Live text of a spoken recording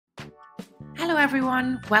Hello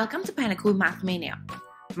everyone, welcome to Pinnacle Math Mania.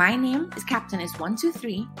 My name is Captainess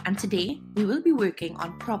 123 and today we will be working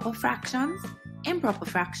on proper fractions, improper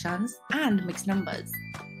fractions and mixed numbers.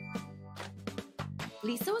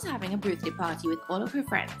 Lisa was having a birthday party with all of her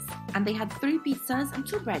friends and they had 3 pizzas and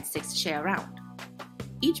 2 breadsticks to share around.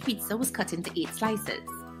 Each pizza was cut into 8 slices.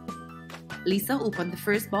 Lisa opened the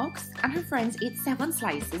first box and her friends ate 7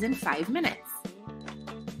 slices in 5 minutes.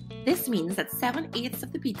 This means that 7/8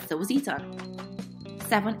 of the pizza was eaten.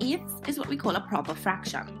 7/8 is what we call a proper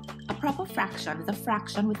fraction. A proper fraction is a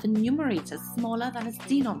fraction with the numerator smaller than its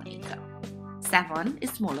denominator. 7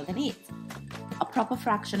 is smaller than 8. A proper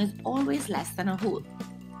fraction is always less than a whole.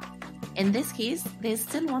 In this case, there is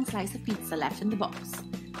still 1 slice of pizza left in the box.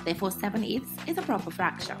 Therefore, 7/8 is a proper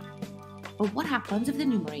fraction. But what happens if the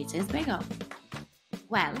numerator is bigger?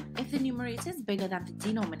 Well, if the numerator is bigger than the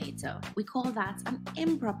denominator, we call that an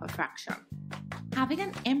improper fraction. Having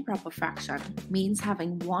an improper fraction means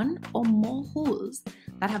having 1 or more wholes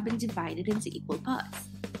that have been divided into equal parts.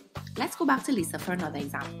 Let's go back to Lisa for another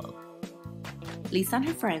example. Lisa and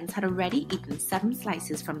her friends had already eaten 7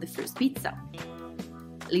 slices from the first pizza.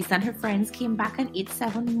 Lisa and her friends came back and ate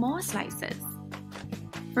 7 more slices.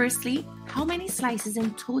 Firstly, how many slices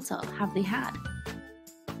in total have they had?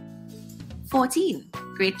 14.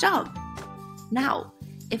 Great job! Now,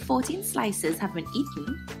 if 14 slices have been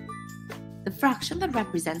eaten, the fraction that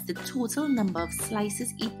represents the total number of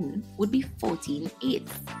slices eaten would be 14/8.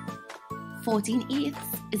 14/8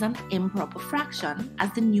 is an improper fraction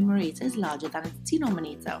as the numerator is larger than its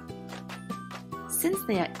denominator. Since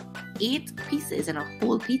there are 8 pieces in a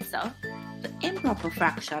whole pizza, the improper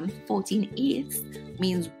fraction 14/8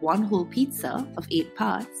 means 1 whole pizza of 8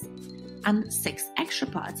 parts and 6 extra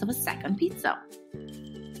parts of a second pizza.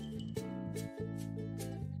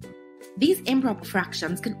 These improper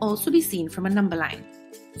fractions can also be seen from a number line.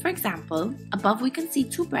 For example, above we can see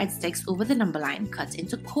 2 breadsticks over the number line cut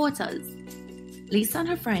into quarters. Lisa and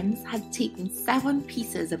her friends had taken 7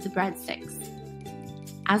 pieces of the breadsticks.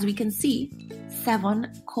 As we can see, 7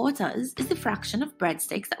 quarters is the fraction of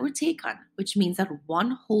breadsticks that were taken, which means that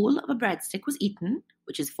 1 whole of a breadstick was eaten,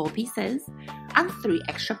 which is 4 pieces, and 3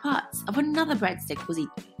 extra parts of another breadstick was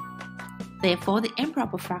eaten. Therefore, the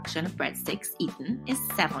improper fraction of breadsticks eaten is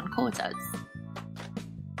 7 quarters.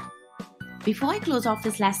 Before I close off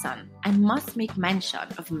this lesson, I must make mention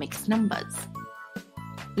of mixed numbers.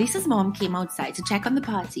 Lisa's mom came outside to check on the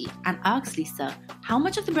party and asked Lisa how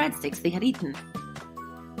much of the breadsticks they had eaten.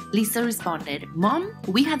 Lisa responded, "Mom,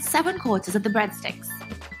 we had 7 quarters of the breadsticks."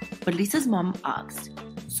 But Lisa's mom asked,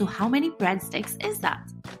 "So how many breadsticks is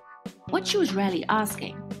that?" What she was really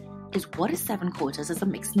asking is what is 7 quarters as a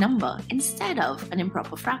mixed number instead of an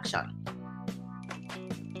improper fraction.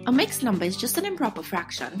 A mixed number is just an improper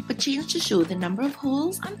fraction but changed to show the number of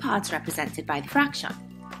wholes and parts represented by the fraction.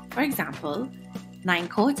 For example, 9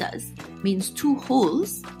 quarters means 2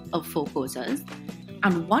 wholes of 4 quarters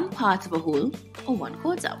and 1 part of a whole or 1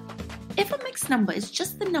 quarter. If a mixed number is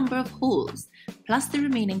just the number of wholes plus the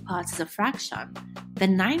remaining parts as a fraction,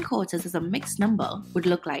 then 9 quarters as a mixed number would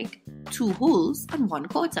look like 2 wholes and 1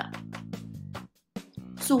 quarter.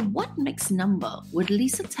 So what mixed number would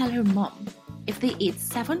Lisa tell her mom if they ate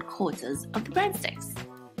 7 quarters of the breadsticks?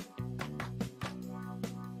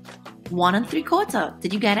 1 3/4.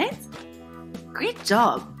 Did you get it? Great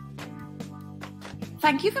job!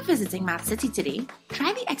 Thank you for visiting Math City today.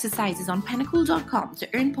 Try the exercises on pinnacle.com to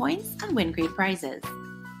earn points and win great prizes.